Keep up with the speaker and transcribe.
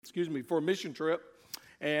for a mission trip,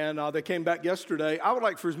 and they came back yesterday. I would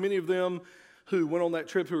like for as many of them who went on that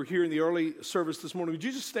trip who were here in the early service this morning, would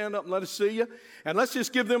you just stand up and let us see you? And let's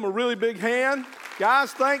just give them a really big hand.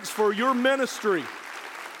 Guys, thanks for your ministry.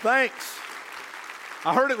 Thanks.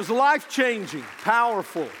 I heard it was life-changing,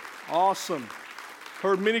 powerful, awesome.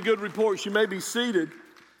 Heard many good reports. You may be seated.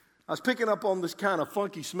 I was picking up on this kind of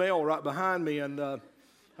funky smell right behind me, and I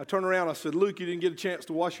turned around. I said, Luke, you didn't get a chance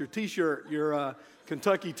to wash your T-shirt, your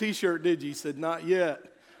Kentucky T-shirt, did you? He said, not yet.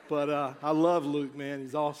 But I love Luke, man.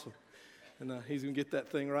 He's awesome. And he's going to get that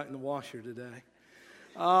thing right in the washer today.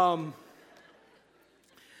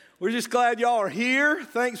 We're just glad y'all are here.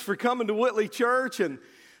 Thanks for coming to Whitley Church. And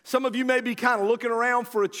some of you may be kind of looking around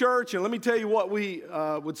for a church. And let me tell you what we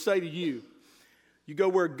would say to you. You go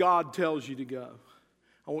where God tells you to go.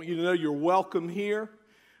 I want you to know you're welcome here.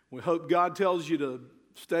 We hope God tells you to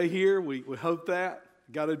stay here. We hope that.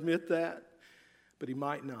 Got to admit that. But he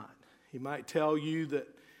might not. He might tell you that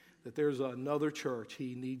there's another church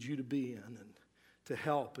he needs you to be in and to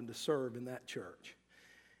help and to serve in that church.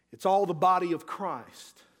 It's all the body of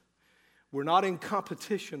Christ. We're not in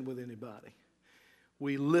competition with anybody.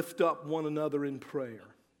 We lift up one another in prayer.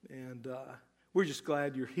 And we're just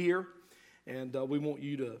glad you're here. And we want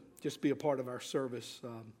you to just be a part of our service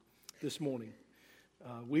this morning.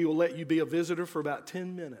 We will let you be a visitor for about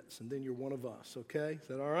 10 minutes, and then you're one of us, okay? Is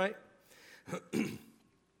that all right?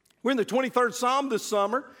 We're in the 23rd Psalm this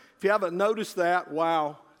summer. If you haven't noticed that,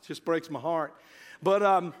 wow, it just breaks my heart.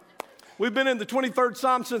 But we've been in the 23rd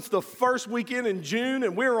Psalm since the first weekend in June,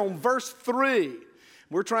 and we're on verse 3.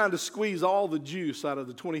 We're trying to squeeze all the juice out of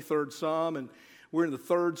the 23rd Psalm, and we're in the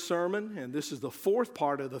third sermon, and this is the fourth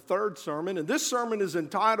part of the third sermon. And this sermon is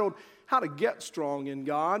entitled, How to Get Strong in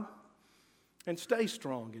God and Stay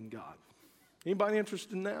Strong in God. Anybody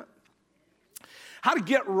interested in that? How to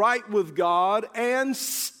get right with God and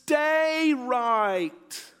stay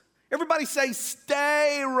right. Everybody say,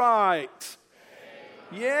 stay right.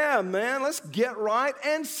 Yeah, man, let's get right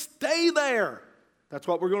and stay there. That's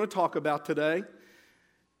what we're going to talk about today.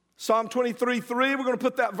 Psalm 23:3, we're going to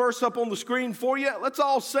put that verse up on the screen for you. Let's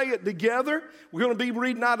all say it together. We're going to be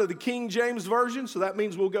reading out of the King James Version, so that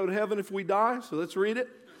means we'll go to heaven if we die. So let's read it.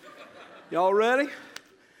 Y'all ready?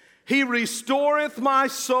 He restoreth my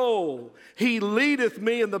soul. He leadeth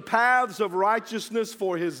me in the paths of righteousness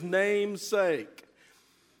for his name's sake.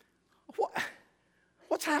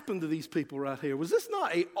 What's happened to these people right here? Was this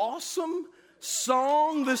not an awesome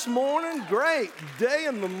song this morning? Great day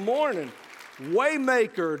in the morning.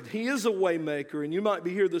 Waymaker, he is a waymaker, and you might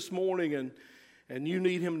be here this morning and you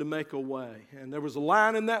need him to make a way. And there was a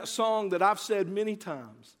line in that song that I've said many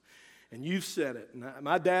times, and you've said it. And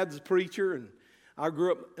my dad's a preacher, and I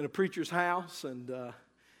grew up in a preacher's house, and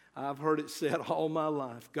I've heard it said all my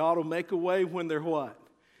life. God will make a way when there what?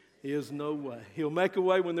 Is no way. He'll make a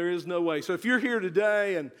way when there is no way. So if you're here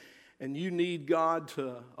today and you need God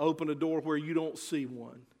to open a door where you don't see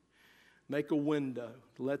one, make a window,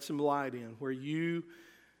 let some light in. Where you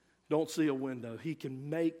don't see a window, he can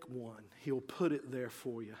make one. He'll put it there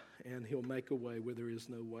for you, and he'll make a way where there is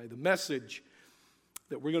no way. The message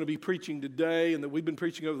that we're going to be preaching today and that we've been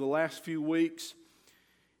preaching over the last few weeks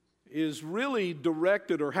is really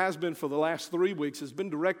directed, or has been for the last 3 weeks, has been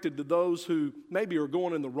directed to those who maybe are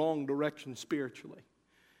going in the wrong direction spiritually.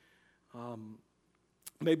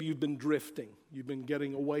 Maybe you've been drifting. You've been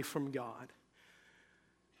getting away from God.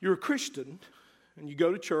 You're a Christian, and you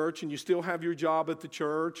go to church, and you still have your job at the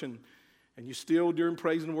church, and you still, during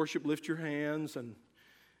praise and worship, lift your hands and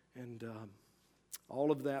all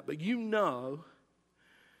of that. But you know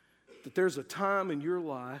that there's a time in your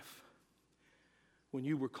life when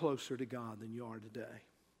you were closer to God than you are today,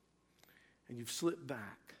 and you've slipped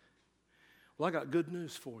back. Well, I got good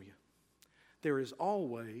news for you. There is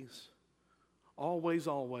always,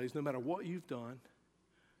 no matter what you've done,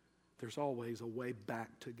 there's always a way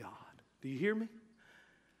back to God. Do you hear me?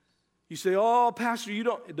 You say, oh, Pastor,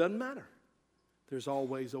 it doesn't matter. There's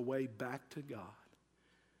always a way back to God.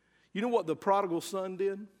 You know what the prodigal son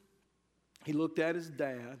did? He looked at his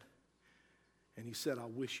dad and he said, I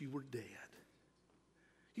wish you were dead.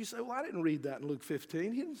 You say, well, I didn't read that in Luke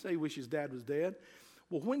 15. He didn't say he wished his dad was dead.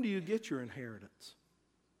 Well, when do you get your inheritance?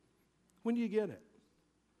 When do you get it?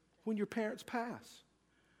 When your parents pass.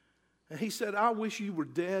 And he said, I wish you were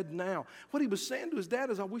dead now. What he was saying to his dad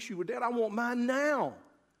is, I wish you were dead. I want mine now.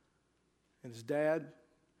 And his dad,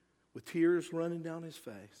 with tears running down his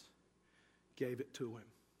face, gave it to him.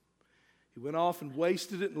 He went off and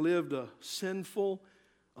wasted it and lived a sinful,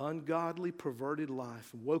 ungodly, perverted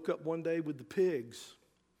life, and woke up one day with the pigs.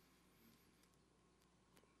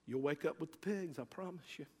 You'll wake up with the pigs, I promise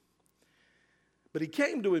you. But he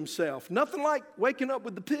came to himself. Nothing like waking up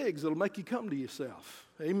with the pigs that'll make you come to yourself.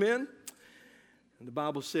 Amen? And the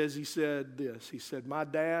Bible says he said this. He said, my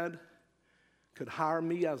dad could hire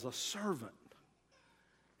me as a servant,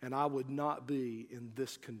 and I would not be in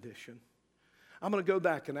this condition. I'm going to go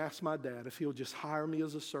back and ask my dad if he'll just hire me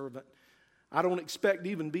as a servant. I don't expect to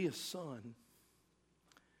even be a son.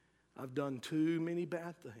 I've done too many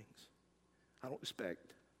bad things. I don't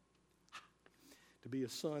expect to be a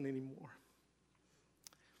son anymore.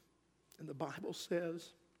 And the Bible says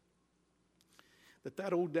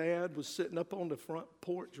that old dad was sitting up on the front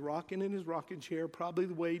porch rocking in his rocking chair, probably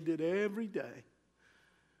the way he did every day,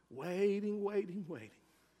 waiting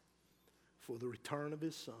for the return of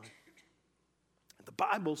his son. And the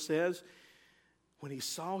Bible says when he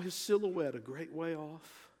saw his silhouette a great way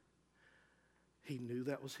off, he knew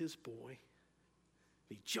that was his boy.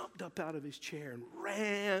 He jumped up out of his chair and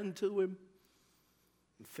ran to him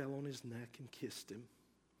and fell on his neck and kissed him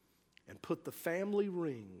and put the family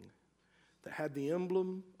ring that had the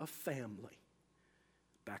emblem of family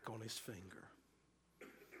back on his finger.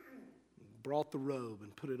 Brought the robe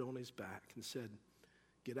and put it on his back and said,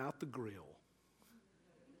 get out the grill.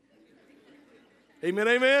 Amen,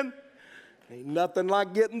 amen? Ain't nothing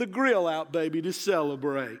like getting the grill out, baby, to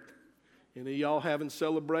celebrate. Any of y'all having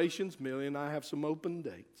celebrations? Millie and I have some open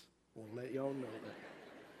dates. I want to let y'all know that.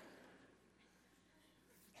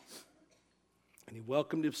 And he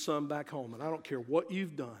welcomed his son back home. And I don't care what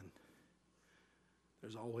you've done,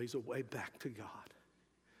 there's always a way back to God.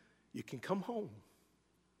 You can come home.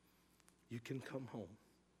 You can come home.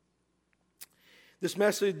 This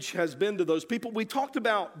message has been to those people. We talked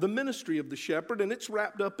about the ministry of the shepherd, and it's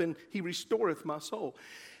wrapped up in He restoreth my soul.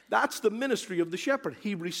 That's the ministry of the shepherd.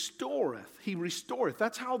 He restoreth. He restoreth.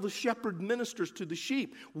 That's how the shepherd ministers to the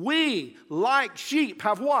sheep. We, like sheep,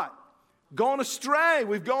 have what? Gone astray.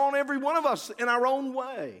 We've gone, every one of us, in our own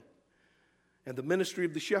way. And the ministry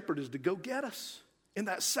of the shepherd is to go get us. In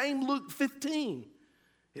that same Luke 15,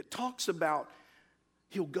 it talks about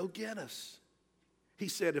He'll go get us. He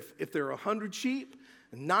said if there are 100 sheep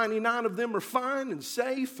and 99 of them are fine and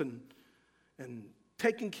safe and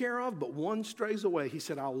taken care of, but one strays away, He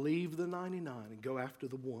said, I'll leave the 99 and go after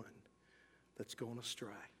the one that's gone astray.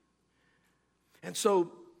 And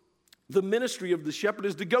so the ministry of the shepherd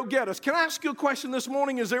is to go get us. Can I ask you a question this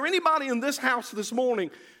morning? Is there anybody in this house this morning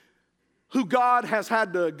who God has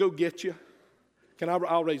had to go get you?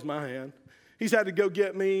 I'll raise my hand. He's had to go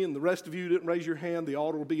get me, and the rest of you didn't raise your hand. The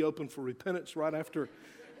altar will be open for repentance right after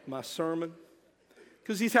my sermon.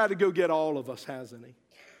 Because He's had to go get all of us, hasn't He?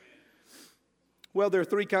 Well, there are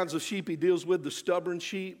three kinds of sheep He deals with. The stubborn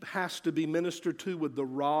sheep has to be ministered to with the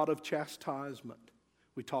rod of chastisement.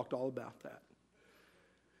 We talked all about that.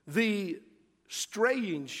 The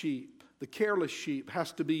straying sheep, the careless sheep,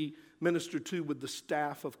 has to be ministered to with the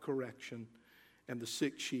staff of correction. And the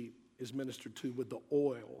sick sheep is ministered to with the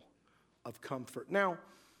oil of comfort. Now,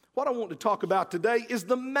 what I want to talk about today is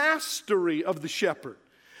the mastery of the shepherd.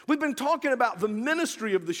 We've been talking about the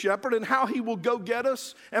ministry of the shepherd and how He will go get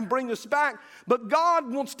us and bring us back. But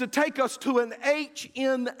God wants to take us to an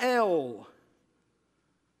HNL.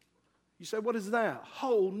 You say, what is that?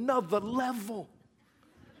 Whole nother level.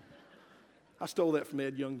 I stole that from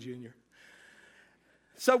Ed Young Jr.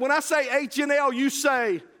 So when I say HNL, you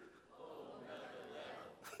say,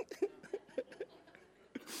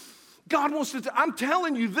 God wants to, I'm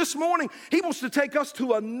telling you this morning, He wants to take us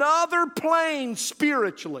to another plane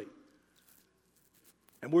spiritually.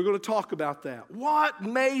 And we're going to talk about that. What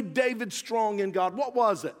made David strong in God? What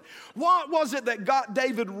was it? What was it that got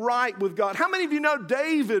David right with God? How many of you know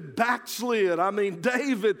David backslid? I mean,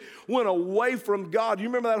 David went away from God. You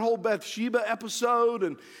remember that whole Bathsheba episode?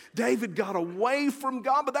 And David got away from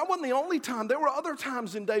God, but that wasn't the only time. There were other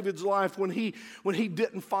times in David's life when he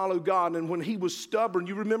didn't follow God and when he was stubborn.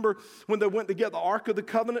 You remember when they went to get the Ark of the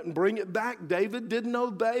Covenant and bring it back? David didn't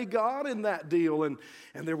obey God in that deal,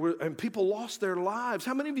 and people lost their lives.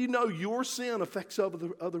 How many of you know your sin affects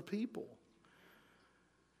other people?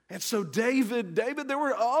 And so David, there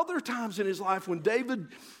were other times in his life when David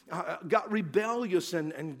got rebellious,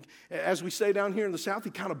 and as we say down here in the South, he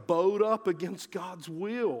kind of bowed up against God's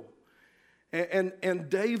will. And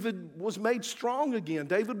David was made strong again.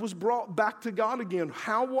 David was brought back to God again.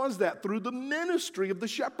 How was that? Through the ministry of the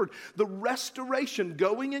shepherd, the restoration,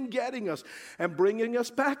 going and getting us and bringing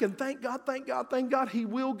us back. And thank God, He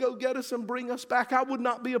will go get us and bring us back. I would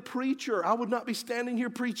not be a preacher. I would not be standing here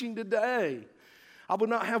preaching today. I would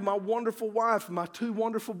not have my wonderful wife, my 2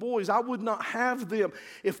 wonderful boys. I would not have them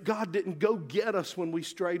if God didn't go get us when we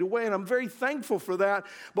strayed away. And I'm very thankful for that.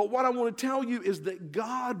 But what I want to tell you is that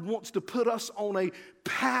God wants to put us on a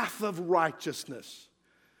path of righteousness.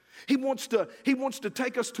 He wants to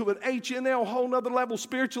take us to an HNL, whole nother level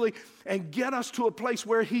spiritually, and get us to a place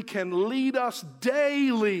where He can lead us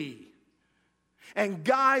daily and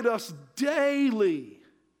guide us daily,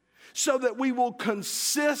 so that we will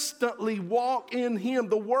consistently walk in Him.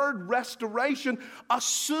 The word restoration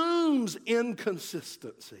assumes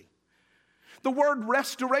inconsistency. The word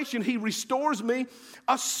restoration, He restores me,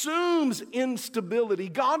 assumes instability.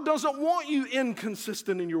 God doesn't want you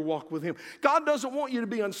inconsistent in your walk with Him. God doesn't want you to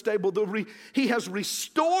be unstable. He has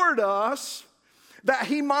restored us that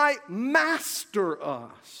He might master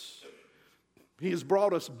us. He has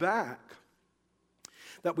brought us back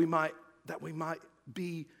that we might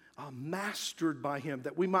be mastered by Him,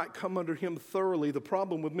 that we might come under Him thoroughly. The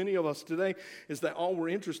problem with many of us today is that all we're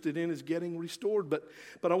interested in is getting restored. But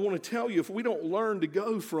I want to tell you, if we don't learn to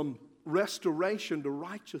go from restoration to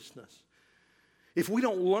righteousness, if we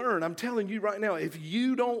don't learn, I'm telling you right now, if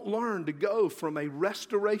you don't learn to go from a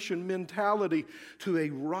restoration mentality to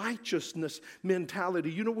a righteousness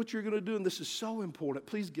mentality, you know what you're going to do? And this is so important.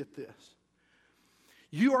 Please get this.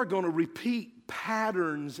 You are going to repeat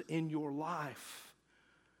patterns in your life.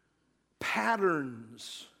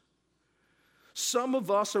 Patterns. Some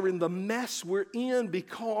of us are in the mess we're in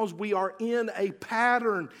because we are in a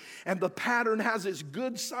pattern. And the pattern has its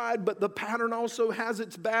good side, but the pattern also has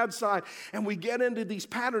its bad side. And we get into these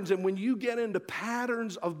patterns. And when you get into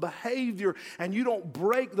patterns of behavior and you don't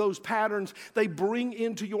break those patterns, they bring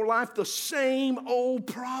into your life the same old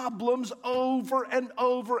problems over and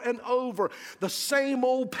over and over. The same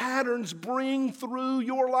old patterns bring through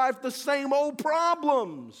your life the same old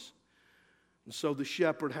problems. And so the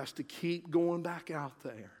shepherd has to keep going back out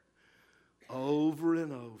there over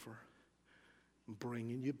and over,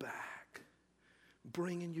 bringing you back,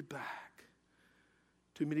 bringing you back.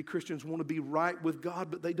 Too many Christians want to be right with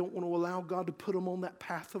God, but they don't want to allow God to put them on that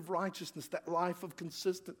path of righteousness, that life of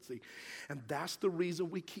consistency. And that's the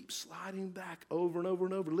reason we keep sliding back over and over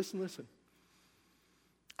and over. Listen.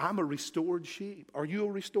 I'm a restored sheep. Are you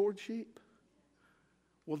a restored sheep?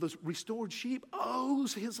 Well, the restored sheep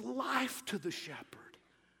owes his life to the shepherd.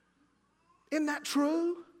 Isn't that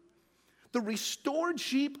true? The restored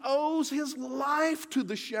sheep owes his life to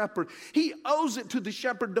the shepherd. He owes it to the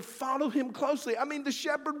shepherd to follow him closely. I mean, the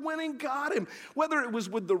shepherd went and got him. Whether it was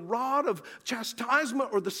with the rod of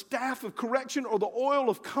chastisement or the staff of correction or the oil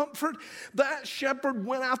of comfort, that shepherd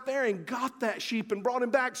went out there and got that sheep and brought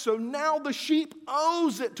him back. So now the sheep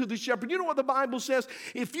owes it to the shepherd. You know what the Bible says?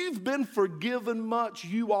 If you've been forgiven much,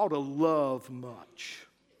 you ought to love much.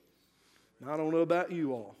 Now, I don't know about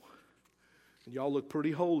you all. Y'all look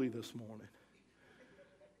pretty holy this morning.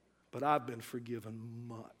 But I've been forgiven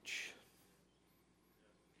much.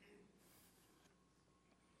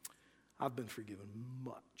 I've been forgiven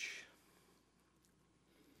much.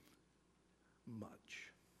 Much.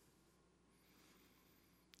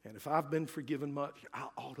 And if I've been forgiven much, I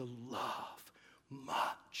ought to love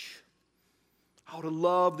much. I ought to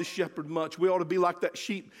love the shepherd much. We ought to be like that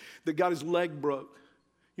sheep that got his leg broke.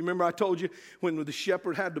 You remember I told you when the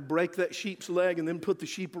shepherd had to break that sheep's leg and then put the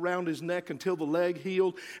sheep around his neck until the leg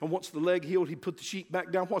healed. And once the leg healed, he put the sheep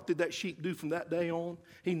back down. What did that sheep do from that day on?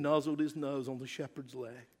 He nuzzled his nose on the shepherd's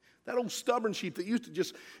leg. That old stubborn sheep that used to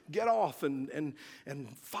just get off and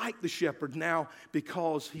fight the shepherd, now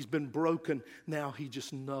because he's been broken, now he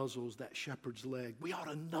just nuzzles that shepherd's leg. We ought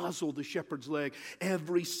to nuzzle the shepherd's leg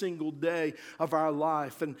every single day of our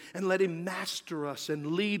life and let him master us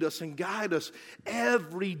and lead us and guide us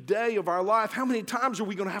every day of our life. How many times are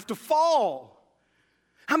we going to have to fall?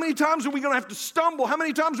 How many times are we going to have to stumble? How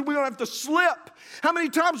many times are we going to have to slip? How many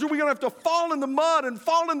times are we going to have to fall in the mud and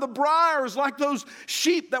fall in the briars like those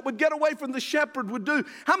sheep that would get away from the shepherd would do?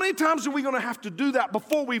 How many times are we going to have to do that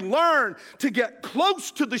before we learn to get close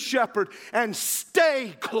to the shepherd and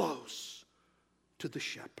stay close to the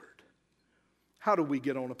shepherd? How do we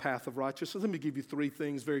get on a path of righteousness? Let me give you 3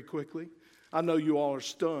 things very quickly. I know you all are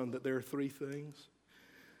stunned that there are 3 things.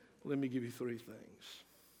 Let me give you 3 things.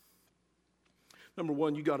 Number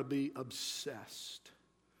 1, you got to be obsessed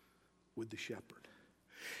with the shepherd.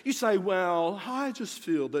 You say, well, I just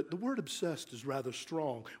feel that the word obsessed is rather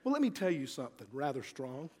strong. Well, let me tell you something, rather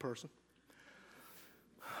strong person.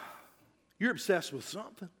 You're obsessed with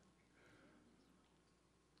something.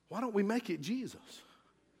 Why don't we make it Jesus?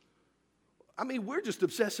 I mean, we're just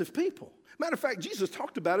obsessive people. Matter of fact, Jesus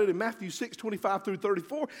talked about it in Matthew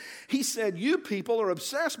 6:25-34. He said, you people are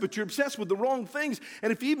obsessed, but you're obsessed with the wrong things.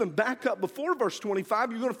 And if you even back up before verse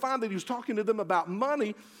 25, you're going to find that he was talking to them about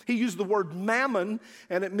money. He used the word mammon,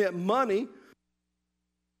 and it meant money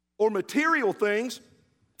or material things.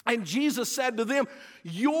 And Jesus said to them,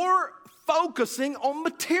 you're focusing on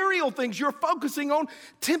material things. You're focusing on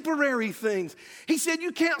temporary things. He said,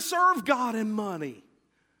 you can't serve God and money.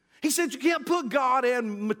 He said you can't put God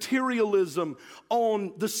and materialism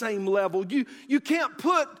on the same level. You can't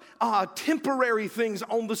put temporary things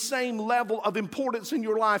on the same level of importance in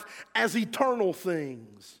your life as eternal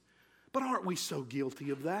things. But aren't we so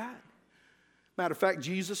guilty of that? Matter of fact,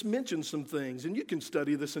 Jesus mentioned some things, and you can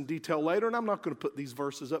study this in detail later, and I'm not going to put these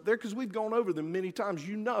verses up there because we've gone over them many times.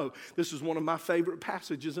 You know this is one of my favorite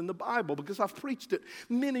passages in the Bible because I've preached it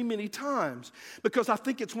many, many times, because I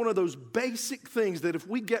think it's one of those basic things that if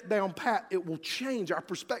we get down pat, it will change our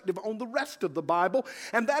perspective on the rest of the Bible,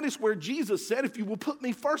 and that is where Jesus said, if you will put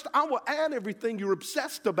me first, I will add everything you're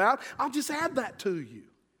obsessed about. I'll just add that to you.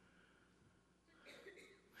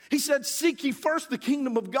 He said, seek ye first the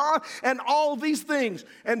kingdom of God and all these things.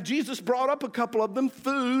 And Jesus brought up a couple of them,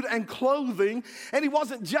 food and clothing. And he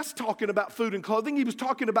wasn't just talking about food and clothing. He was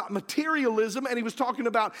talking about materialism, and he was talking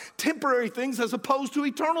about temporary things as opposed to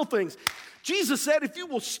eternal things. Jesus said, if you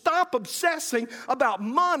will stop obsessing about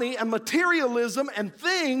money and materialism and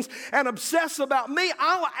things and obsess about me,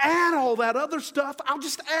 I'll add all that other stuff. I'll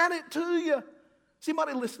just add it to you. Is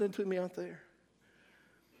anybody listening to me out there?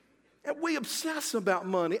 And we obsess about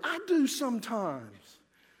money. I do sometimes.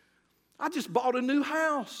 I just bought a new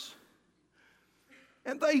house.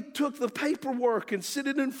 And they took the paperwork and sit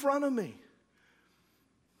it in front of me.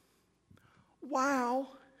 Wow.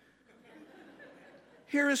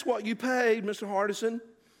 Here is what you paid, Mr. Hardison.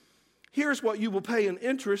 Here's what you will pay in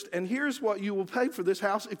interest, and here's what you will pay for this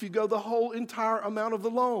house if you go the whole entire amount of the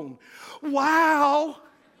loan. Wow.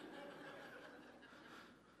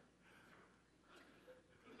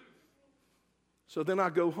 So then I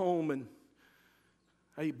go home and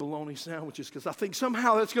I eat bologna sandwiches because I think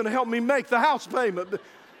somehow that's going to help me make the house payment.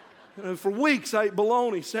 But, for weeks I ate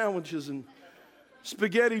bologna sandwiches and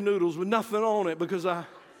spaghetti noodles with nothing on it because I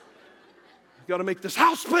got to make this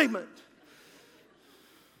house payment.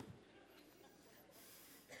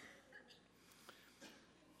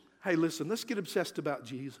 Hey, listen, let's get obsessed about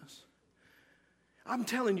Jesus. I'm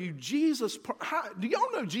telling you, Jesus, do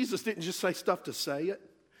y'all know Jesus didn't just say stuff to say it?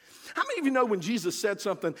 How many of you know when Jesus said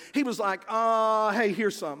something, he was like, hey,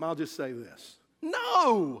 here's something, I'll just say this.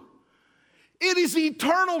 No. It is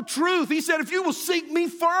eternal truth. He said, if you will seek me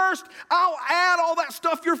first, I'll add all that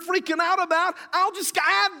stuff you're freaking out about. I'll just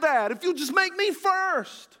add that if you'll just make me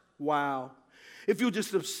first. Wow. If you'll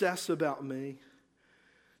just obsess about me.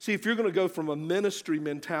 See, if you're going to go from a ministry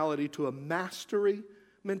mentality to a mastery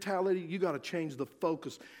mentality, you got to change the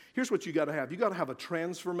focus. Here's what you got to have. You got to have a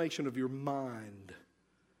transformation of your mind.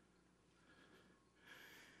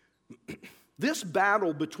 This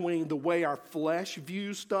battle between the way our flesh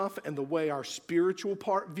views stuff and the way our spiritual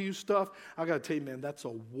part views stuff, I got to tell you, man, that's a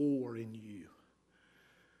war in you.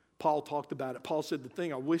 Paul talked about it. Paul said, the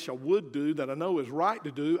thing I wish I would do that I know is right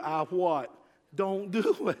to do, I what? Don't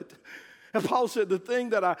do it. And Paul said, the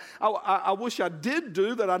thing that I wish I did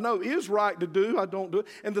do that I know is right to do, I don't do it.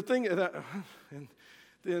 And the thing that, and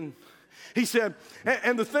then he said,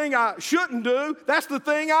 and the thing I shouldn't do, that's the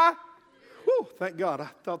thing whew, thank God. I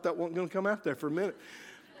thought that wasn't going to come out there for a minute.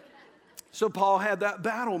 So Paul had that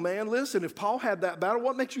battle, man. Listen, if Paul had that battle,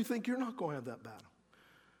 what makes you think you're not going to have that battle?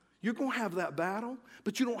 You're going to have that battle,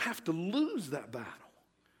 but you don't have to lose that battle.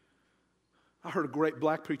 I heard a great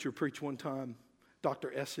black preacher preach one time,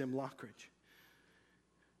 Dr. S.M. Lockridge.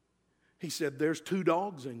 He said, there's two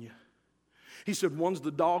dogs in you. He said, one's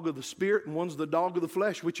the dog of the spirit and one's the dog of the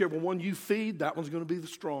flesh. Whichever one you feed, that one's going to be the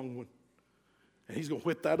strong one. And he's going to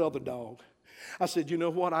whip that other dog. I said, you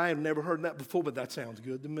know what? I have never heard that before, but that sounds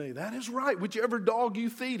good to me. That is right. Whichever dog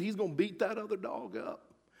you feed, he's going to beat that other dog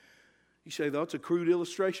up. You say, that's a crude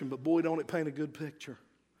illustration, but boy, don't it paint a good picture.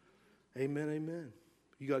 Amen, amen.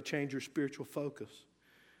 You got to change your spiritual focus.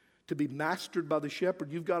 To be mastered by the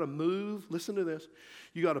shepherd, you've got to move. Listen to this.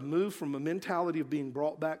 You got to move from a mentality of being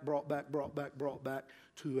brought back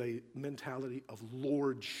to a mentality of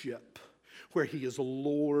lordship, where he is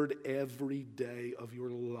Lord every day of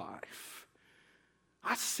your life.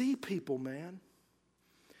 I see people, man.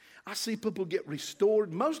 I see people get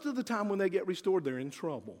restored. Most of the time when they get restored, they're in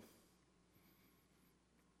trouble.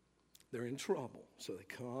 They're in trouble. So they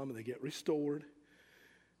come and they get restored.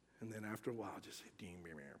 And then after a while, just say,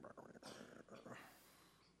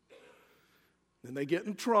 And they get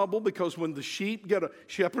in trouble because when the sheep get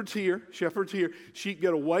shepherd's here, sheep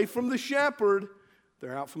get away from the shepherd,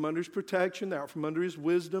 they're out from under his protection, they're out from under his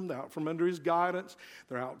wisdom, they're out from under his guidance,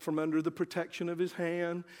 they're out from under the protection of his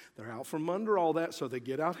hand, they're out from under all that, so they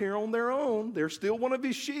get out here on their own. They're still one of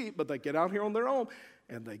his sheep, but they get out here on their own,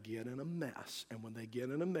 and they get in a mess. And when they get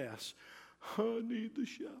in a mess, I need the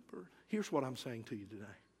shepherd. Here's what I'm saying to you today.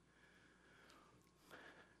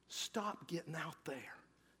 Stop getting out there.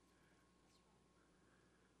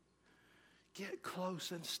 Get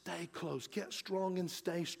close and stay close. Get strong and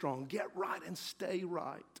stay strong. Get right and stay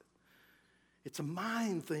right. It's a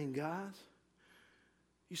mind thing, guys.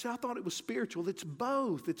 You say, I thought it was spiritual. It's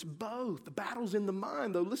both. It's both. The battle's in the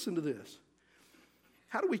mind, though. Listen to this.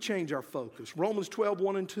 How do we change our focus? Romans 12,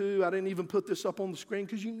 1 and 2. I didn't even put this up on the screen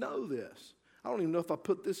because you know this. I don't even know if I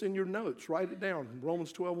put this in your notes. Write it down.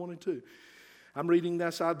 Romans 12, 1 and 2. I'm reading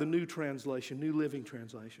that side, the New Translation, New Living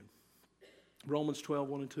Translation. Romans 12,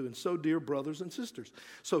 1 and 2. And so, dear brothers and sisters.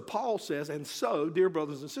 So Paul says, and so, dear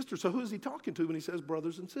brothers and sisters. So who is he talking to when he says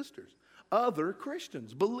brothers and sisters? Other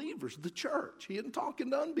Christians, believers, the church. He isn't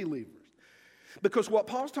talking to unbelievers. Because what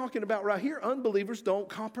Paul's talking about right here, unbelievers don't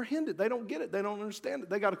comprehend it. They don't get it. They don't understand it.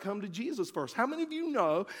 They got to come to Jesus first. How many of you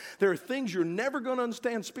know there are things you're never going to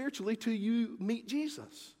understand spiritually till you meet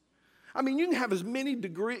Jesus? I mean, you can have as many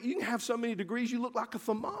degrees, you can have so many degrees you look like a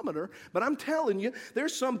thermometer, but I'm telling you,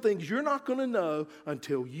 there's some things you're not going to know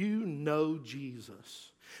until you know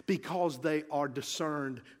Jesus, because they are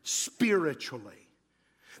discerned spiritually.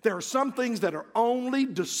 There are some things that are only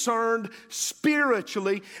discerned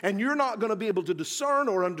spiritually, and you're not going to be able to discern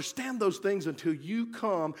or understand those things until you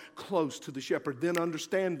come close to the shepherd. Then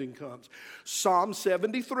understanding comes. Psalm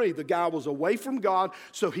 73, the guy was away from God,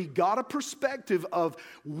 so he got a perspective of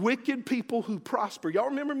wicked people who prosper. Y'all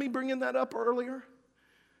remember me bringing that up earlier?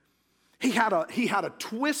 He had a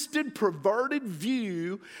twisted, perverted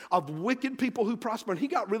view of wicked people who prosper. And he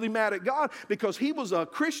got really mad at God because he was a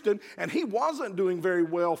Christian and he wasn't doing very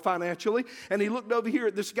well financially. And he looked over here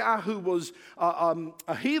at this guy who was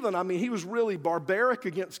a heathen. I mean, he was really barbaric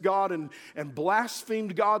against God and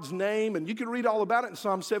blasphemed God's name. And you can read all about it in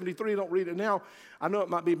Psalm 73. Don't read it now. I know it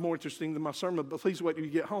might be more interesting than my sermon, but please wait till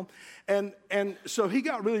you get home. And so he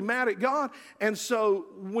got really mad at God. And so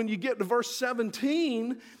when you get to verse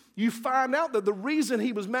 17, you find out that the reason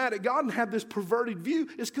he was mad at God and had this perverted view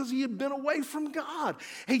is because he had been away from God.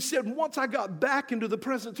 He said, once I got back into the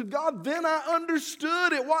presence of God, then I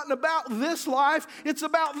understood it wasn't about this life, it's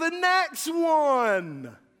about the next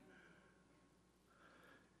one.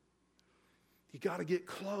 You got to get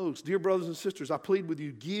close. Dear brothers and sisters, I plead with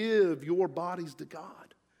you, give your bodies to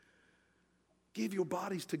God. Give your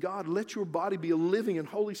bodies to God. Let your body be a living and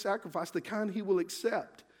holy sacrifice, the kind he will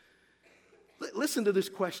accept. Listen to this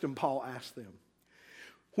question Paul asked them.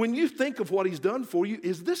 When you think of what he's done for you,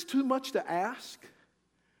 is this too much to ask?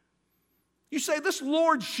 You say, this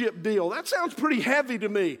lordship deal, that sounds pretty heavy to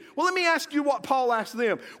me. Well, let me ask you what Paul asked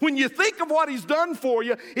them. When you think of what he's done for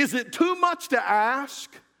you, is it too much to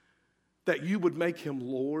ask that you would make him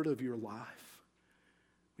Lord of your life?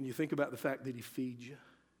 When you think about the fact that he feeds you,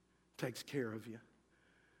 takes care of you.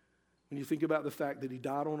 When you think about the fact that he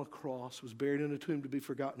died on a cross, was buried in a tomb to be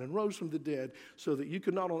forgotten, and rose from the dead so that you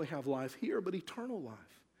could not only have life here, but eternal life.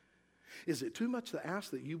 Is it too much to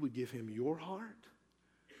ask that you would give him your heart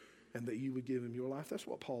and that you would give him your life? That's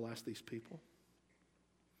what Paul asked these people.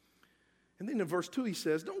 And then in verse 2 he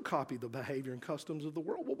says, don't copy the behavior and customs of the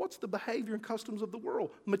world. Well, what's the behavior and customs of the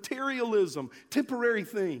world? Materialism, temporary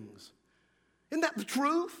things. Isn't that the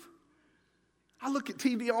truth? I look at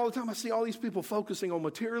TV all the time. I see all these people focusing on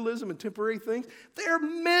materialism and temporary things. They're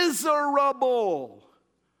miserable.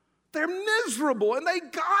 They're miserable, and they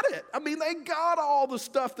got it. I mean, they got all the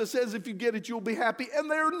stuff that says if you get it, you'll be happy, and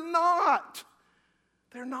they're not.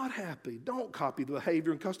 They're not happy. Don't copy the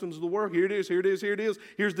behavior and customs of the world. Here it is, here it is, here it is.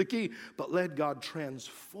 Here's the key. But let God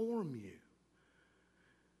transform you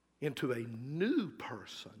into a new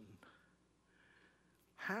person.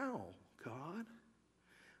 How, God?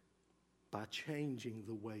 By changing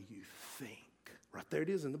the way you think. Right there it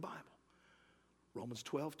is in the Bible. Romans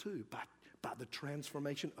 12, 2. By the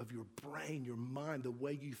transformation of your brain, your mind, the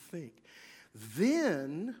way you think.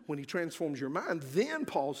 Then, when he transforms your mind, then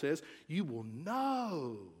Paul says, you will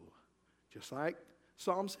know. Just like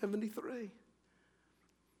Psalm 73.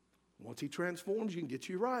 Once he transforms you and gets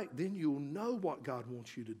you right, then you'll know what God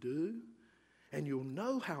wants you to do. And you'll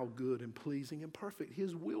know how good and pleasing and perfect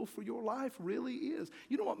his will for your life really is.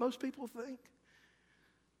 You know what most people think?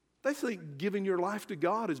 They think giving your life to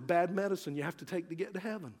God is bad medicine you have to take to get to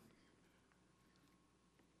heaven.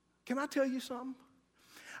 Can I tell you something?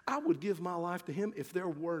 I would give my life to him if there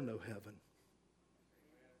were no heaven.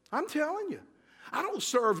 I'm telling you. I don't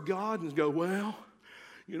serve God and go, well,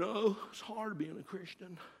 you know, it's hard being a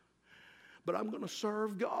Christian. But I'm going to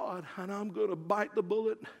serve God, and I'm going to bite the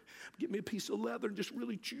bullet, get me a piece of leather, and just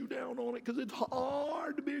really chew down on it because it's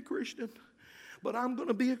hard to be a Christian. But I'm going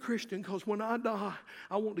to be a Christian because when I die,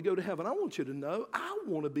 I want to go to heaven. I want you to know I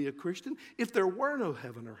want to be a Christian if there were no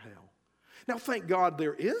heaven or hell. Now, thank God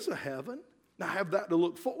there is a heaven. I have that to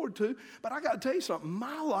look forward to. But I got to tell you something.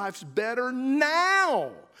 My life's better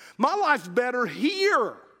now. My life's better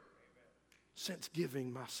here since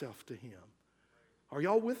giving myself to Him. Are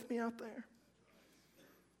y'all with me out there?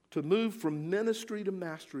 To move from ministry to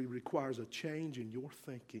mastery requires a change in your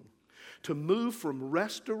thinking. To move from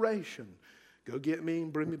restoration, go get me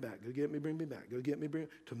and bring me back. Go get me, bring me back. Go get me, bring me.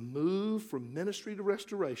 To move from ministry to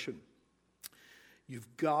restoration,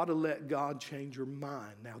 you've got to let God change your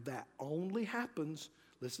mind. Now that only happens,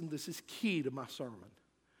 listen, this is key to my sermon.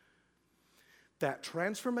 That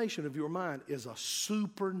transformation of your mind is a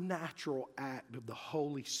supernatural act of the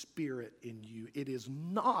Holy Spirit in you. It is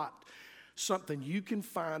not something you can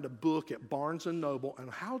find a book at Barnes & Noble on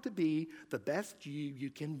how to be the best you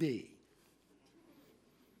can be.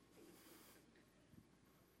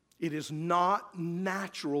 It is not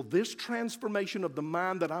natural. This transformation of the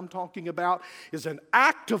mind that I'm talking about is an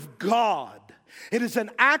act of God. It is an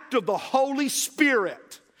act of the Holy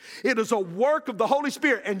Spirit. It is a work of the Holy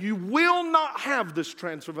Spirit, and you will not have this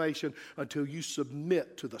transformation until you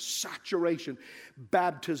submit to the saturation,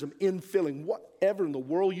 baptism, infilling, whatever in the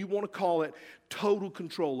world you want to call it, total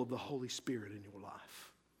control of the Holy Spirit in your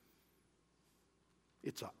life.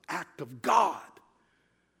 It's an act of God.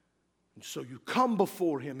 And so you come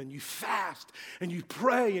before Him and you fast and you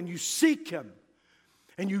pray and you seek Him.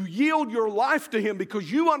 And you yield your life to Him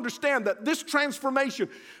because you understand that this transformation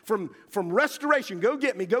from restoration, go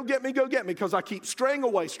get me, because I keep straying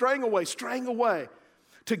away, to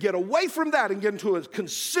get away from that and get into a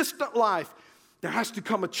consistent life, there has to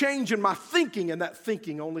come a change in my thinking, and that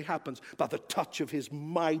thinking only happens by the touch of His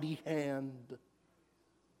mighty hand.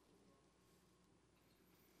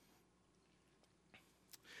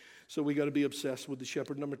 So we got to be obsessed with the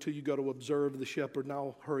shepherd. Number 2, you got to observe the shepherd, and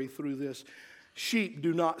I'll hurry through this. Sheep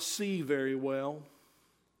do not see very well.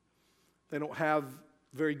 They don't have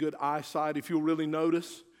very good eyesight. If you'll really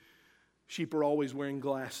notice, sheep are always wearing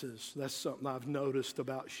glasses. That's something I've noticed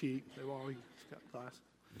about sheep. They've always got glasses.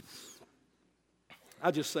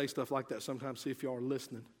 I just say stuff like that sometimes, see if y'all are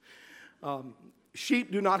listening. Sheep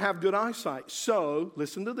do not have good eyesight. So,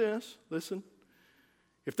 listen to this. Listen.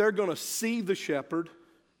 If they're going to see the shepherd,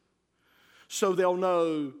 so they'll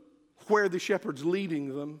know where the shepherd's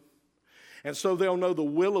leading them, and so they'll know the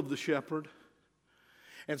will of the shepherd.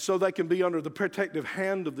 And so they can be under the protective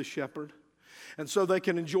hand of the shepherd. And so they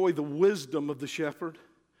can enjoy the wisdom of the shepherd.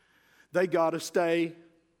 They got to stay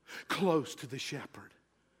close to the shepherd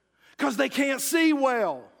because they can't see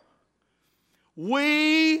well.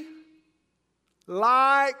 We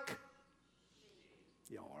like,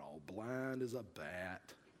 y'all are all blind as a bat.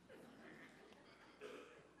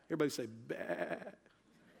 Everybody say bat.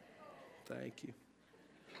 Thank you.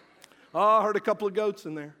 Oh, I heard a couple of goats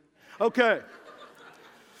in there. Okay.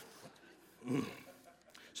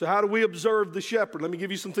 So how do we observe the shepherd? Let me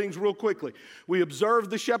give you some things real quickly. We observe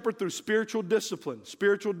the shepherd through spiritual discipline.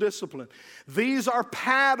 Spiritual discipline. These are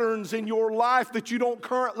patterns in your life that you don't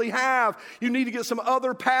currently have. You need to get some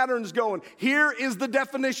other patterns going. Here is the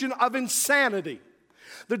definition of insanity.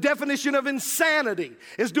 The definition of insanity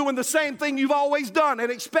is doing the same thing you've always done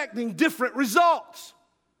and expecting different results.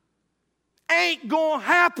 Ain't gonna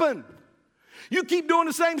happen. You keep doing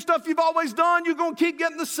the same stuff you've always done, you're going to keep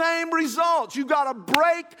getting the same results. You've got to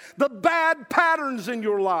break the bad patterns in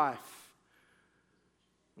your life.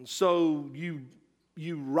 And so you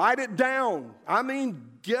write it down. I mean,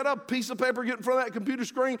 get a piece of paper, get in front of that computer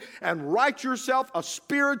screen, and write yourself a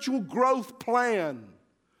spiritual growth plan.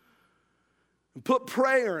 And put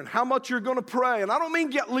prayer and how much you're going to pray. And I don't mean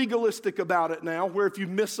get legalistic about it now, where if you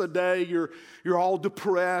miss a day, you're all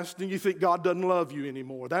depressed and you think God doesn't love you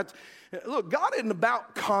anymore. Look, God isn't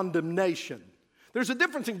about condemnation. There's a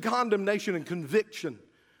difference in condemnation and conviction.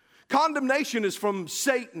 Condemnation is from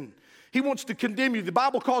Satan. He wants to condemn you. The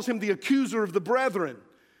Bible calls him the accuser of the brethren.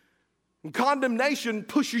 And condemnation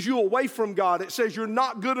pushes you away from God. It says you're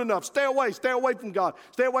not good enough. Stay away from God.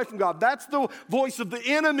 Stay away from God. That's the voice of the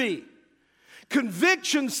enemy.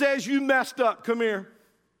 Conviction says you messed up. Come here.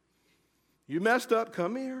 You messed up.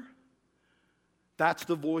 Come here. That's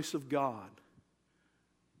the voice of God.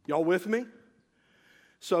 Y'all with me?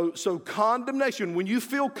 So condemnation, when you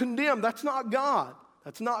feel condemned, that's not God.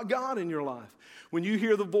 That's not God in your life. When you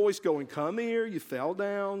hear the voice going, come here, you fell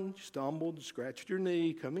down, you stumbled, you scratched your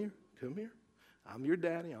knee, come here, come here. I'm your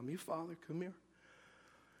daddy, I'm your father, come here.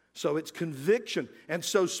 So it's conviction. And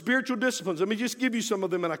so spiritual disciplines, let me just give you some of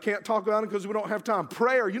them, and I can't talk about them because we don't have time.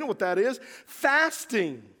 Prayer, you know what that is?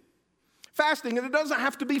 Fasting. Fasting, and it doesn't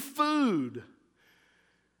have to be food.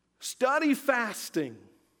 Study fasting.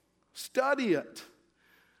 Study it.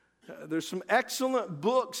 There's some excellent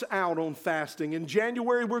books out on fasting. In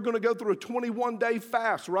January, we're going to go through a 21-day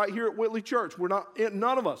fast right here at Whitley Church.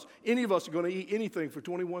 None of us, any of us are going to eat anything for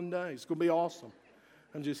 21 days. It's going to be awesome.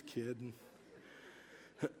 I'm just kidding.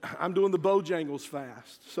 I'm doing the Bojangles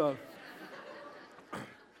fast. So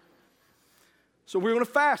we're going to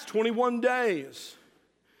fast 21 days.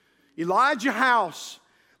 Elijah House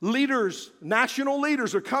leaders, national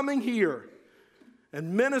leaders are coming here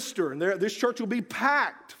and minister. And this church will be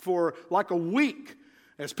packed for like a week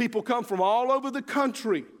as people come from all over the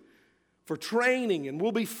country for training. And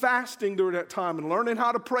we'll be fasting during that time and learning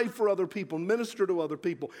how to pray for other people, minister to other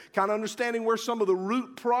people, kind of understanding where some of the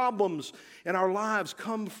root problems in our lives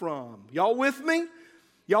come from. Y'all with me?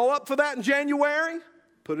 Y'all up for that in January?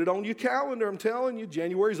 Put it on your calendar. I'm telling you,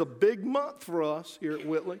 January is a big month for us here at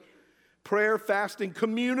Whitley. Prayer, fasting,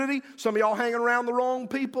 community. Some of y'all hanging around the wrong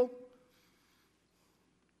people.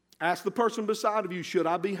 Ask the person beside of you, should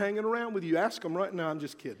I be hanging around with you? Ask them right now. I'm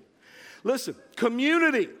just kidding. Listen,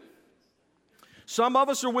 community. Some of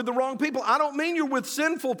us are with the wrong people. I don't mean you're with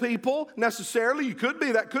sinful people necessarily. You could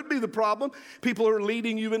be. That could be the problem. People are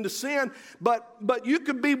leading you into sin. But you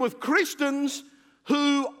could be with Christians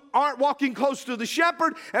who aren't walking close to the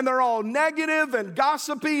shepherd, and they're all negative and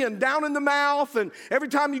gossipy and down in the mouth, and every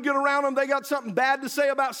time you get around them, they got something bad to say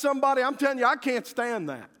about somebody. I'm telling you, I can't stand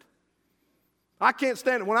that. I can't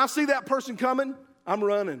stand it. When I see that person coming, I'm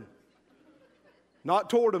running. Not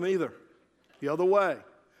toward them either. The other way.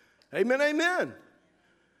 Amen, amen.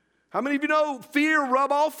 How many of you know fear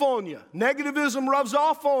rub off on you? Negativism rubs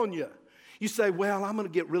off on you. You say, well, I'm going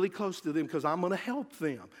to get really close to them because I'm going to help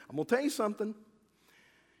them. I'm going to tell you something.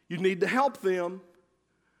 You need to help them,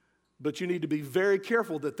 but you need to be very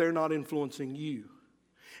careful that they're not influencing you.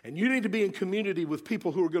 And you need to be in community with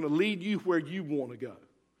people who are going to lead you where you want to go,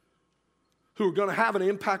 who are going to have an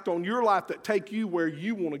impact on your life that take you where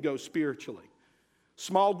you want to go spiritually.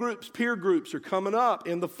 Small groups, peer groups are coming up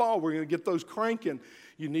in the fall. We're going to get those cranking.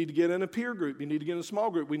 You need to get in a peer group. You need to get in a small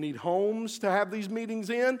group. We need homes to have these meetings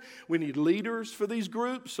in. We need leaders for these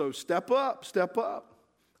groups. So step up, step up.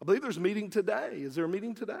 I believe there's a meeting today. Is there a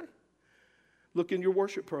meeting today? Look in your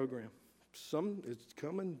worship program. It's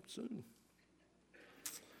coming soon.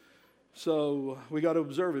 So we got to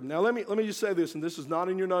observe him. Now let me just say this, and this is not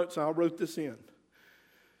in your notes. I wrote this in.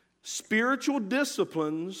 Spiritual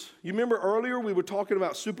disciplines. You remember earlier we were talking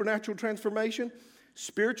about supernatural transformation?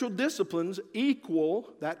 Spiritual disciplines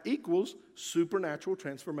equals supernatural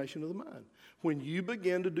transformation of the mind. When you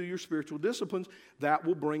begin to do your spiritual disciplines, that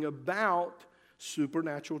will bring about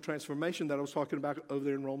supernatural transformation that I was talking about over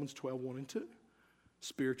there in Romans 12, 1 and 2.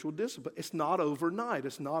 Spiritual discipline. It's not overnight.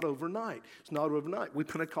 It's not overnight. It's not overnight. We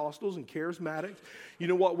Pentecostals and charismatics, you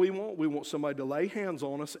know what we want? We want somebody to lay hands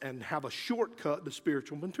on us and have a shortcut to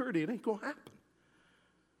spiritual maturity. It ain't going to happen.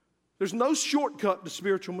 There's no shortcut to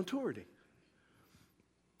spiritual maturity.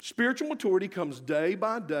 Spiritual maturity comes day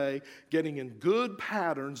by day, getting in good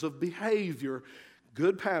patterns of behavior,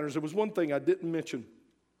 good patterns. There was one thing I didn't mention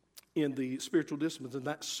in the spiritual disciplines, and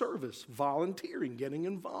that's service, volunteering, getting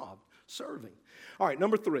involved, serving. All right,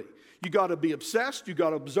 number 3, you got to be obsessed. You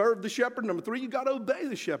got to observe the shepherd. Number 3, you got to obey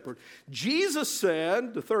the shepherd. Jesus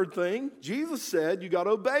said, the third thing, Jesus said, you got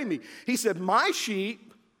to obey me. He said, my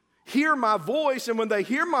sheep hear my voice, and when they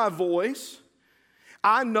hear my voice,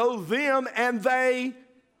 I know them, and they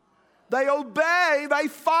obey, they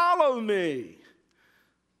follow me.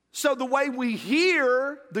 So the way we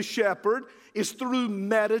hear the shepherd is through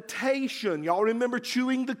meditation. Y'all remember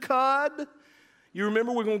chewing the cud? You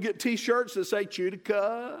remember we're going to get t-shirts that say chew the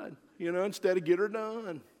cud, instead of get her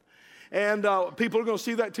done. And people are going to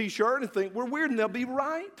see that t-shirt and think we're weird, and they'll be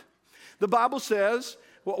right. The Bible says,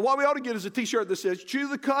 what we ought to get is a t-shirt that says chew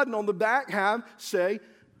the cud, and on the back say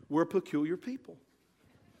we're a peculiar people.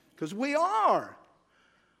 Because we are.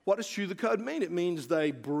 What does chew the cud mean? It means they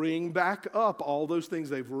bring back up all those things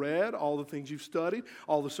they've read, all the things you've studied,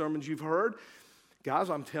 all the sermons you've heard. Guys,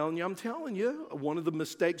 I'm telling you, one of the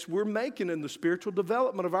mistakes we're making in the spiritual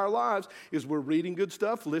development of our lives is we're reading good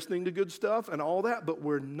stuff, listening to good stuff, and all that, but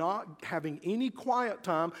we're not having any quiet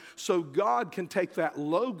time so God can take that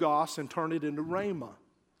logos and turn it into rhema.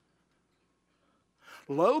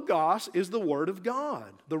 Logos is the Word of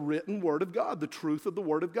God, the written Word of God, the truth of the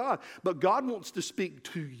Word of God. But God wants to speak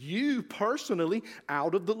to you personally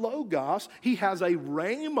out of the Logos. He has a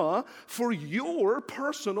rhema for your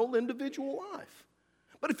personal individual life.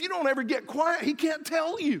 But if you don't ever get quiet, He can't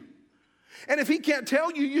tell you. And if He can't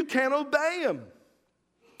tell you, you can't obey Him.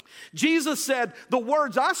 Jesus said, the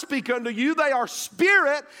words I speak unto you, they are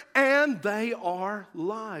spirit and they are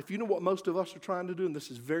life. You know what most of us are trying to do? And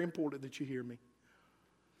this is very important that you hear me.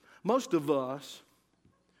 Most of us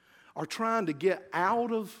are trying to get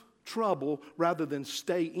out of trouble rather than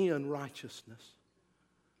stay in righteousness.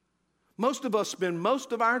 Most of us spend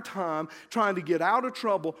most of our time trying to get out of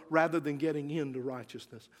trouble rather than getting into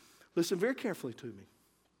righteousness. Listen very carefully to me.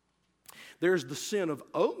 There's the sin of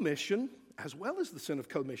omission as well as the sin of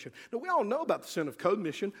commission. Now, we all know about the sin of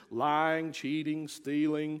commission: lying, cheating,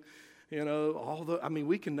 stealing,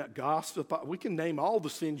 we can gossip, we can name all the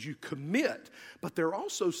sins you commit, but there are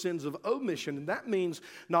also sins of omission, and that means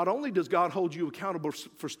not only does God hold you accountable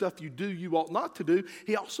for stuff you do you ought not to do,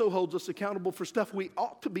 He also holds us accountable for stuff we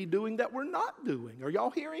ought to be doing that we're not doing. Are y'all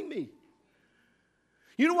hearing me?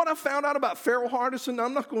 You know what I found out about Farrell Hardison?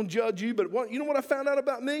 I'm not going to judge you, but you know what I found out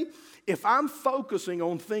about me? If I'm focusing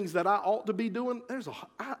on things that I ought to be doing,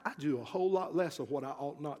 I do a whole lot less of what I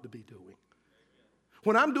ought not to be doing.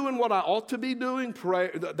 When I'm doing what I ought to be doing,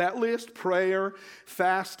 that list, prayer,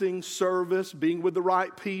 fasting, service, being with the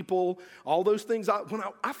right people, all those things,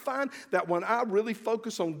 I find that when I really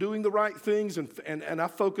focus on doing the right things and I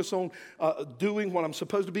focus on doing what I'm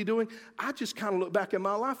supposed to be doing, I just kind of look back at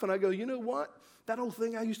my life and I go, you know what? That old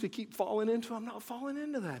thing I used to keep falling into, I'm not falling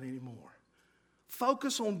into that anymore.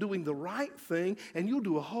 Focus on doing the right thing and you'll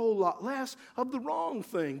do a whole lot less of the wrong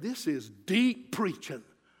thing. This is deep preaching.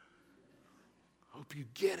 Hope you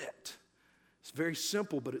get it. It's very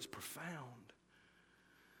simple, but it's profound.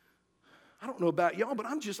 I don't know about y'all, but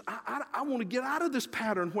I want to get out of this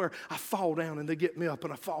pattern where I fall down and they get me up,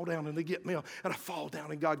 and I fall down and they get me up, and I fall down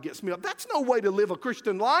and God gets me up. That's no way to live a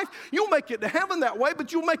Christian life. You'll make it to heaven that way,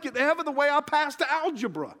 but you'll make it to heaven the way I passed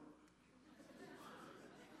algebra.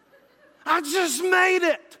 I just made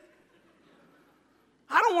it.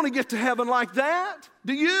 I don't want to get to heaven like that.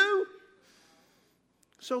 Do you?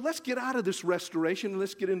 So let's get out of this restoration and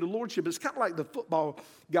let's get into lordship. It's kind of like the football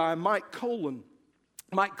guy, Mike Colon.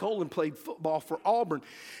 Mike Colon played football for Auburn.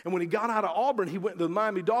 And when he got out of Auburn, he went to the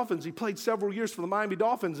Miami Dolphins. He played several years for the Miami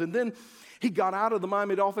Dolphins. And then he got out of the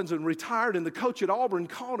Miami Dolphins and retired. And the coach at Auburn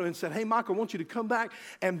called him and said, hey, Mike, I want you to come back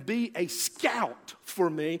and be a scout for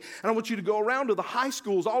me. And I want you to go around to the high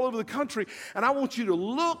schools all over the country. And I want you to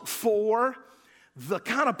look for the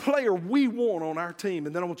kind of player we want on our team.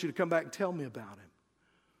 And then I want you to come back and tell me about him.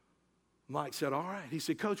 Mike said, all right. He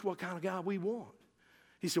said, Coach, what kind of guy we want?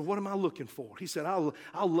 He said, what am I looking for? He said, I'll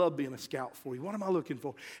love being a scout for you. What am I looking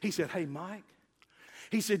for? He said, hey, Mike.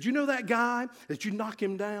 He said, you know that guy that you knock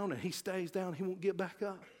him down and he stays down, he won't get back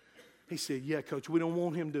up? He said, yeah, Coach, we don't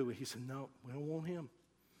want him, do we? He said, no, we don't want him.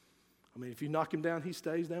 I mean, if you knock him down, he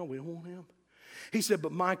stays down, we don't want him. He said,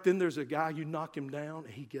 but Mike, then there's a guy, you knock him down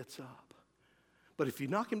and he gets up. But if you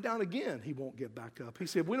knock him down again, he won't get back up. He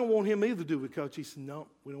said, we don't want him either, do we, Coach? He said, no,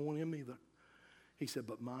 we don't want him either. He said,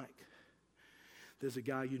 but Mike, there's a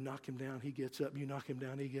guy, you knock him down, he gets up, you knock him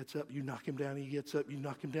down, he gets up, you knock him down, he gets up, you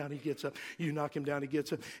knock him down, he gets up, you knock him down, he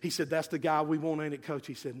gets up. He said, that's the guy we want, ain't it, Coach?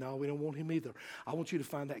 He said, no, we don't want him either. I want you to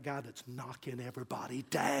find that guy that's knocking everybody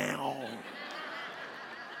down.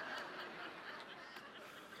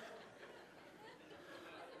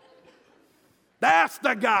 That's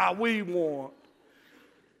the guy we want.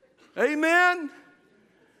 Amen?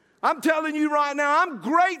 I'm telling you right now, I'm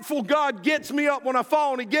grateful God gets me up when I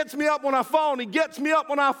fall, and He gets me up when I fall, and He gets me up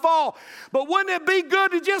when I fall. But wouldn't it be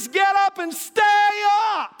good to just get up and stay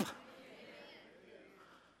up?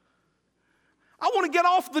 I want to get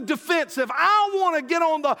off the defensive. I want to get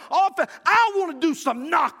on the offense. I want to do some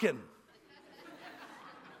knocking.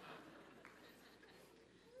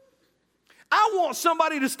 I want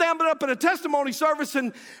somebody to stand up in a testimony service,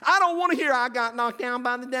 and I don't want to hear, I got knocked down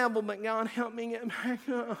by the devil, but God helped me get back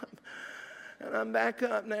up. And I'm back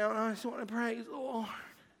up now, and I just want to praise the Lord.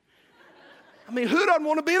 I mean, who doesn't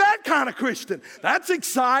want to be that kind of Christian? That's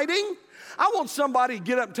exciting. I want somebody to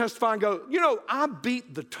get up and testify and go, you know, I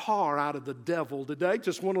beat the tar out of the devil today.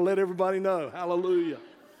 Just want to let everybody know. Hallelujah.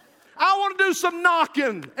 I want to do some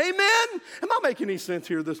knocking. Amen? Am I making any sense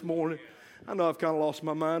here this morning? I know I've kind of lost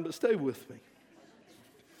my mind, but stay with me.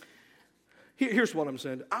 Here's what I'm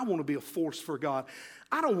saying. I want to be a force for God.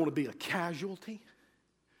 I don't want to be a casualty.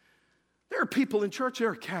 There are people in church,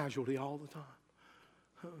 they're a casualty all the time.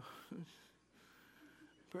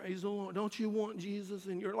 Praise the Lord. Don't you want Jesus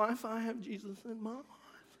in your life? I have Jesus in my life.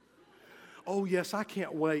 Oh, yes, I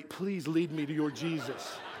can't wait. Please lead me to your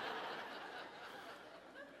Jesus.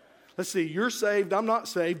 Let's see, you're saved, I'm not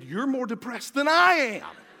saved. You're more depressed than I am.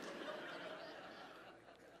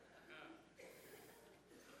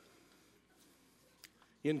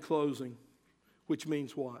 In closing, which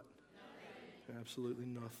means what? Nothing. Absolutely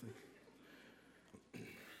nothing.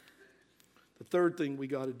 The third thing we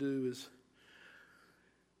got to do is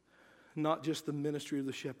not just the ministry of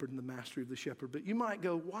the shepherd and the mastery of the shepherd, but you might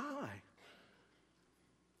go, why?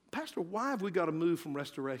 Pastor, why have we got to move from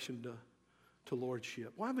restoration to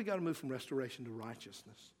lordship? Why have we got to move from restoration to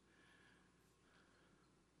righteousness?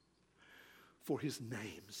 For his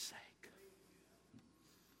name's sake.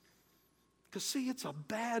 Because see, it's a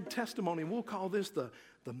bad testimony, and we'll call this the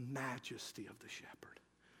majesty of the shepherd.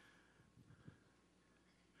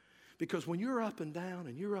 Because when you're up and down,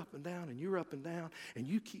 and you're up and down, and you're up and down, and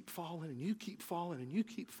you keep falling, and you keep falling, and you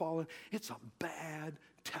keep falling, it's a bad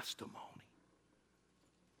testimony.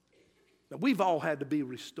 Now, we've all had to be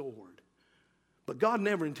restored, but God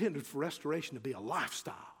never intended for restoration to be a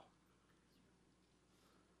lifestyle.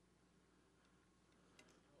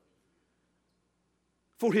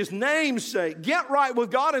 For his name's sake, get right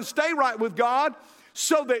with God and stay right with God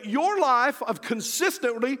so that your life of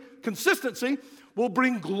consistency will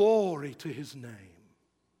bring glory to his name.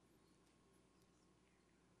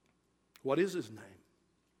 What is his name?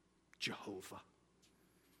 Jehovah.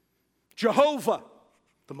 Jehovah,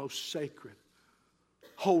 the most sacred,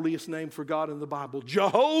 holiest name for God in the Bible.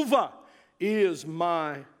 Jehovah is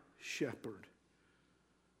my shepherd.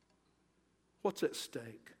 What's at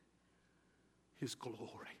stake? His glory.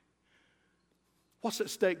 What's at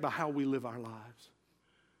stake by how we live our lives?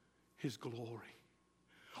 His glory.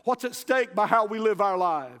 What's at stake by how we live our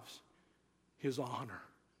lives? His honor.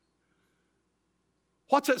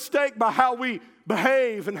 What's at stake by how we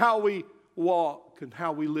behave and how we walk and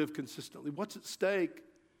how we live consistently? What's at stake?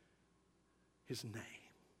 His name.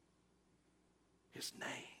 His name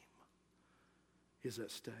is at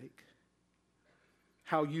stake.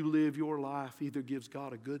 How you live your life either gives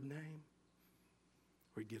God a good name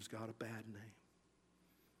or it gives God a bad name.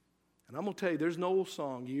 And I'm going to tell you, there's an old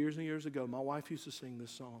song years and years ago. My wife used to sing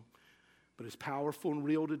this song. But it's powerful and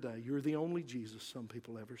real today. You're the only Jesus some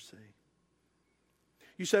people ever see.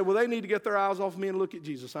 You say, well, they need to get their eyes off me and look at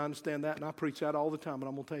Jesus. I understand that, and I preach that all the time. But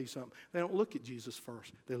I'm going to tell you something. They don't look at Jesus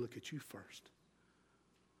first. They look at you first.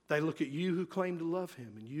 They look at you who claim to love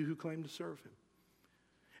him and you who claim to serve him.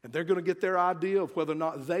 And they're going to get their idea of whether or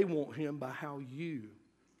not they want him by how you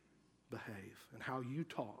behave and how you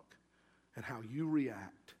talk and how you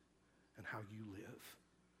react and how you live.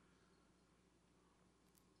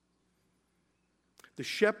 The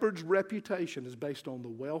shepherd's reputation is based on the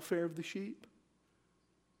welfare of the sheep.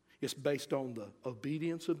 It's based on the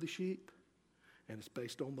obedience of the sheep. And it's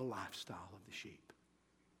based on the lifestyle of the sheep.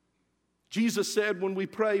 Jesus said when we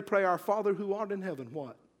pray our Father who art in heaven,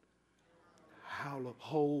 what? Hallowed,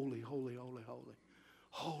 holy, holy, holy, holy.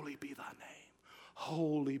 Holy be thy name.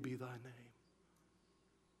 Holy be thy name.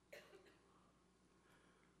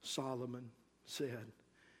 Solomon said,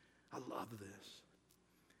 I love this.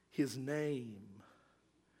 His name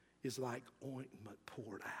is like ointment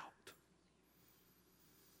poured out.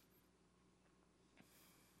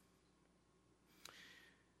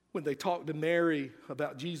 When they talked to Mary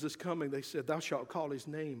about Jesus coming, they said, thou shalt call his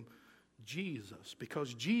name Jesus,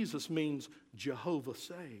 because Jesus means Jehovah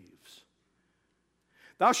saves.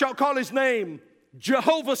 Thou shalt call his name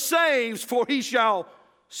Jehovah saves, for he shall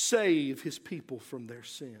save his people from their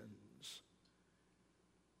sins.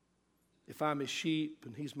 If I'm his sheep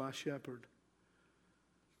and he's my shepherd,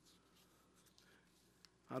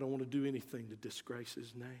 I don't want to do anything to disgrace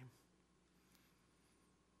his name.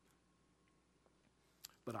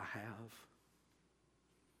 But I have.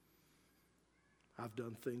 I've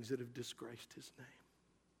done things that have disgraced his name.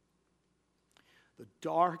 The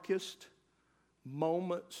darkest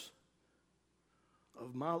moments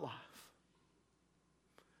of my life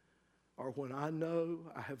are when I know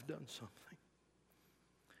I have done something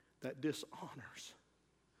that dishonors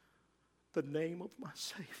the name of my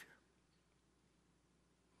Savior.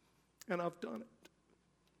 And I've done it.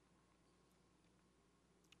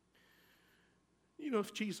 You know,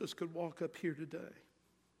 if Jesus could walk up here today,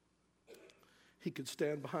 he could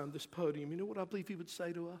stand behind this podium. You know what I believe he would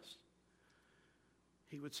say to us?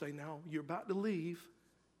 He would say, now, you're about to leave.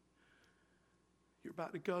 You're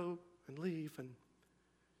about to go and leave, and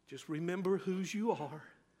just remember whose you are.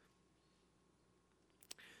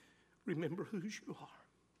 Remember whose you are.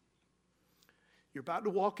 You're about to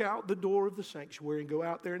walk out the door of the sanctuary and go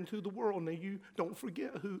out there into the world. Now, you don't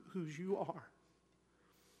forget whose you are.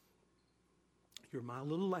 You're my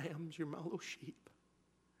little lambs. You're my little sheep.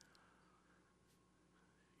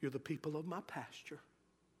 You're the people of my pasture.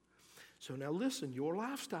 So now listen, your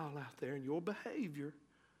lifestyle out there and your behavior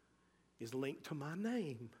is linked to my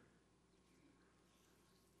name.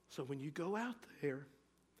 So when you go out there,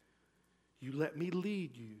 you let me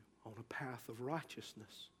lead you on a path of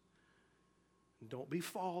righteousness. And don't be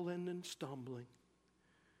falling and stumbling,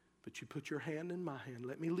 but you put your hand in my hand.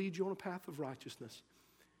 Let me lead you on a path of righteousness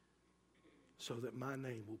so that my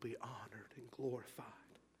name will be honored and glorified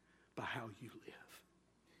by how you live.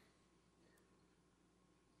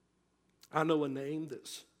 I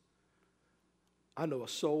know a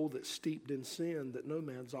soul that's steeped in sin that no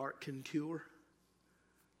man's art can cure.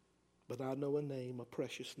 But I know a name, a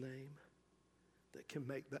precious name, that can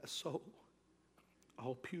make that soul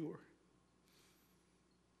all pure.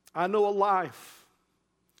 I know a life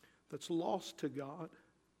that's lost to God,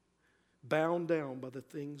 bound down by the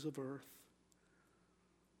things of earth.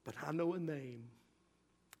 But I know a name,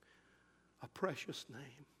 a precious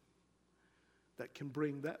name, that can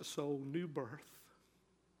bring that soul new birth.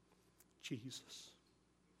 Jesus.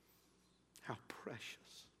 How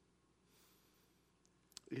precious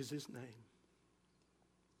is his name.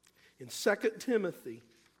 In 2 Timothy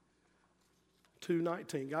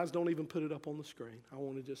 2:19, guys, don't even put it up on the screen. I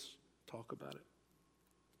want to just talk about it.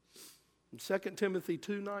 In 2 Timothy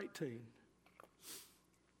 2:19,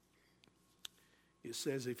 it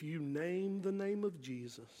says, if you name the name of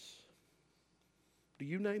Jesus, do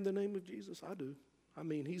you name the name of Jesus? I do. I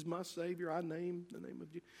mean, he's my Savior. I name the name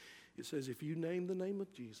of Jesus. It says, if you name the name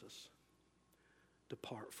of Jesus,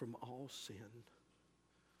 depart from all sin.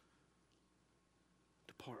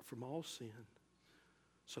 Depart from all sin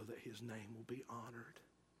so that his name will be honored.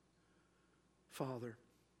 Father,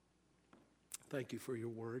 thank you for your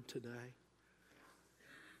word today.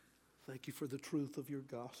 Thank you for the truth of your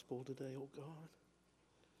gospel today, oh God.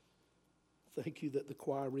 Thank you that the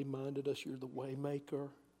choir reminded us you're the way maker.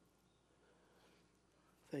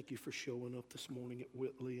 Thank you for showing up this morning at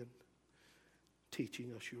Whitley and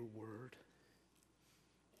teaching us your word.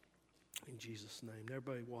 In Jesus' name.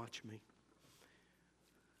 Everybody watch me.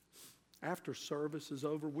 After service is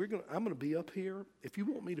over, I'm going to be up here. If you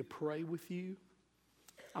want me to pray with you,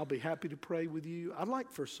 I'll be happy to pray with you. I'd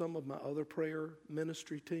like for some of my other prayer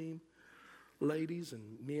ministry team, ladies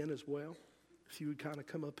and men as well, if you would kind of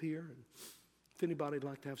come up here. And if anybody would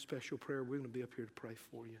like to have special prayer, we're going to be up here to pray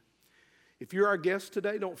for you. If you're our guest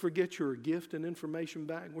today, don't forget your gift and information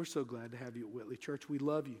bag. We're so glad to have you at Whitley Church. We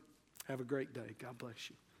love you. Have a great day. God bless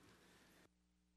you.